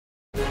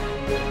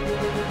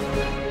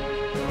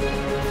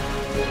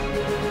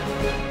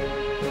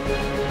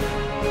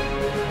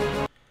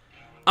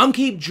I'm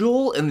Cape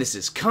Joel, and this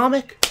is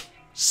Comic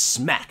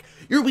Smack,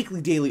 your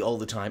weekly, daily, all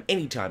the time,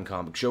 anytime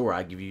comic show where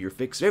I give you your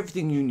fix of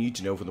everything you need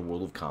to know from the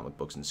world of comic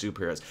books and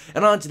superheroes.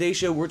 And on today's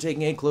show, we're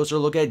taking a closer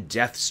look at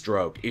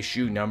Deathstroke,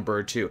 issue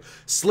number 2.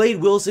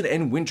 Slade Wilson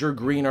and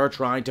Wintergreen are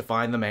trying to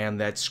find the man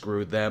that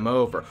screwed them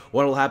over.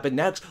 What'll happen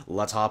next?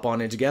 Let's hop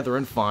on in together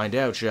and find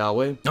out, shall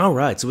we?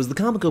 Alright, so as the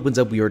comic opens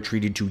up, we are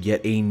treated to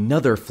yet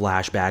another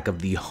flashback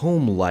of the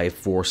home life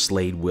for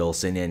Slade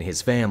Wilson and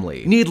his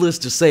family. Needless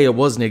to say, it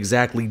wasn't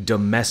exactly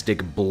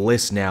domestic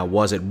bliss now,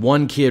 was it?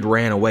 One kid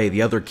ran away,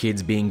 the other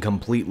kid's being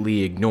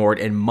completely ignored,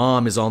 and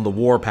mom is on the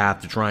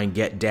warpath to try and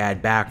get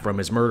dad back from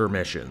his murder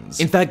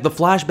missions. In fact, the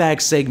flashback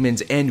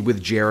segments end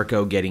with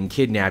Jericho getting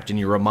kidnapped, and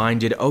you're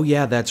reminded, oh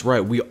yeah, that's right,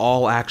 we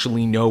all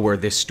actually know where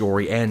this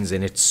story ends,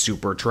 and it's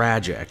super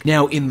tragic.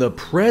 Now, in the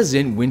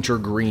present,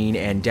 Wintergreen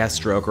and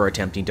Deathstroke are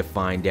attempting to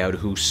find out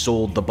who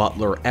sold the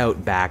butler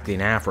out back in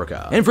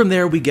Africa. And from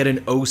there, we get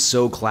an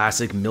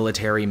oh-so-classic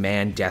military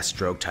man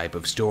Deathstroke type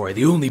of story.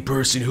 The only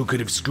person who could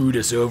have screwed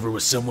us over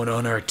was someone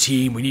on our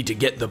team. We need to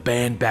get the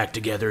band back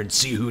together and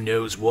see who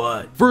knows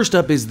what. First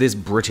up is this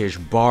British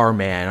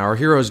barman. Our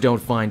heroes don't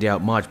find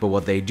out much, but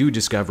what they do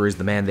discover is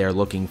the man they're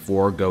looking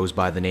for goes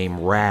by the name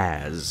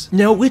Raz.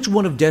 Now, which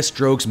one of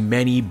Deathstroke's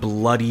many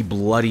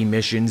bloody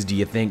missions do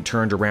you think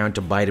turned around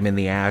to bite him in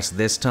the ass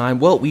this time?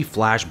 Well, we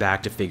flash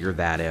back to figure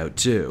that out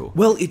too.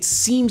 Well, it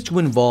seems to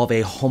involve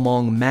a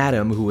Hmong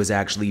madam who is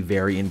actually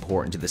very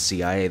important to the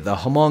CIA. The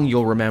Hmong,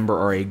 you'll remember,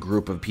 are a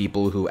group of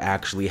people who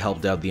actually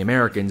helped out the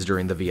Americans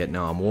during the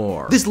Vietnam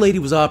War. This lady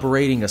was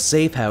operating a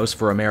safe house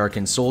for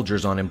American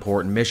soldiers on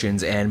important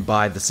missions, and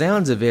by the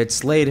sounds of it,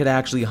 Slade had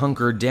actually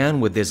hunkered down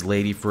with this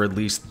lady for at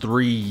least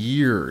 3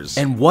 years.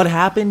 And what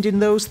happened in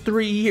those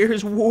 3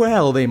 years?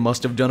 Well, they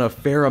must have done a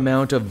fair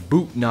amount of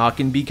boot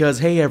knocking because,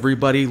 hey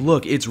everybody,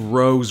 look, it's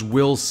Rose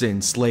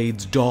Wilson,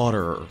 Slade's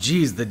daughter.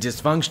 Geez, the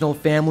dysfunctional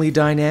family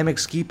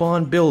dynamics keep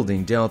on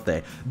building, don't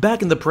they?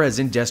 Back in the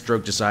present,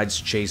 Deathstroke decides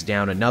to chase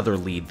down another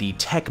lead, the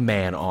tech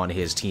man on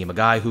his team, a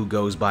guy who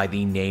goes by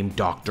the name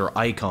Dr.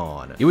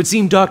 Icon. It would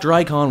seem Dr.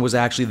 Icon was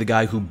actually the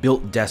guy who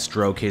built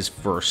Deathstroke his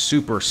first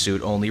super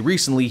suit, only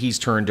recently he's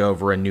turned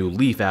over a new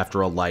leaf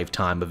after a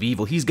lifetime of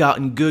evil. He's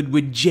gotten good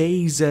with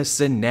Jesus,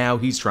 and now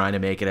he's trying to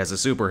make it as a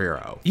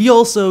superhero. He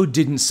also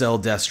didn't sell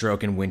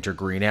Deathstroke and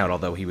Wintergreen out,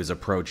 although he was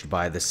approached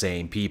by the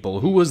same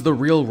people. Who was the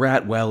real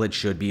rat? Well, it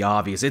should be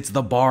obvious. It's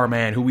the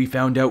barman who we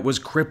found out was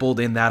crippled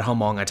in that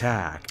Hmong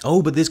attack.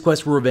 Oh, but this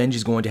quest for revenge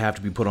is going to have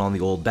to be put on the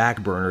old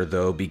back burner,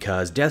 though,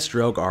 because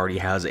Deathstroke already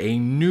has a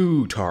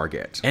new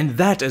target. And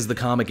that, as the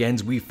comic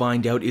ends, we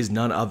find out is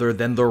none other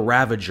than the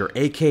Ravager,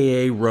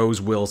 aka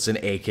Rose Wilson,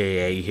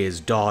 aka his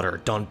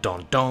daughter. Dun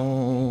dun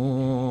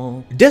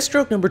dun.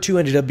 Deathstroke number 2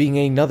 ended up being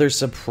another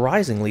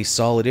surprisingly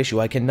solid issue.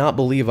 I cannot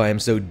believe I am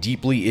so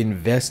deeply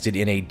invested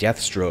in a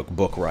Deathstroke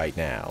book right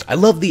now. I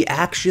love the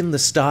action, the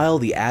style,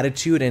 the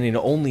attitude, and in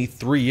only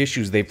 3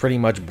 issues they pretty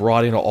much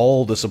brought in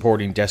all the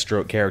supporting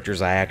Deathstroke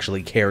characters I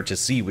actually care to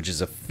see, which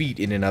is a feat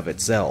in and of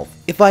itself.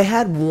 If I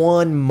had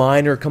one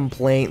minor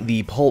complaint,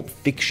 the pulp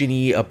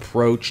fiction-y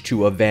approach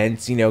to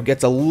events,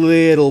 gets a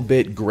little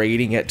bit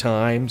grating at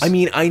times. I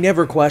mean, I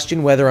never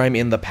question whether I'm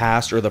in the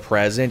past or the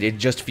present, it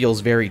just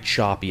feels very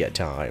choppy at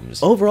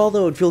times. Overall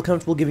though, I'd feel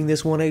comfortable giving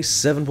this one a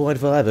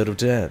 7.5 out of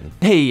 10.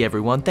 Hey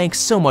everyone, thanks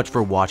so much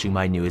for watching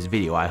my newest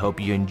video. I hope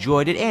you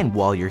enjoyed it, and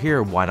while you're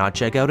here, why not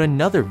check out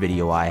another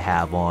video I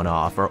have on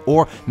offer,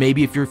 or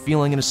maybe if you're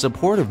feeling in a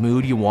supportive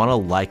mood, you want to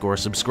like or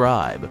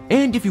subscribe.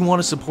 And if you want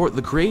to support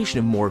the creation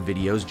of more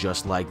videos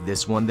just like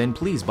this one, then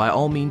please by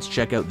all means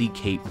check out the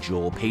Cape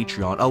Joel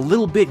Patreon. A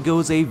little bit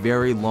goes a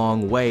very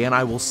long way, and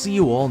I will see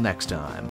you all next time.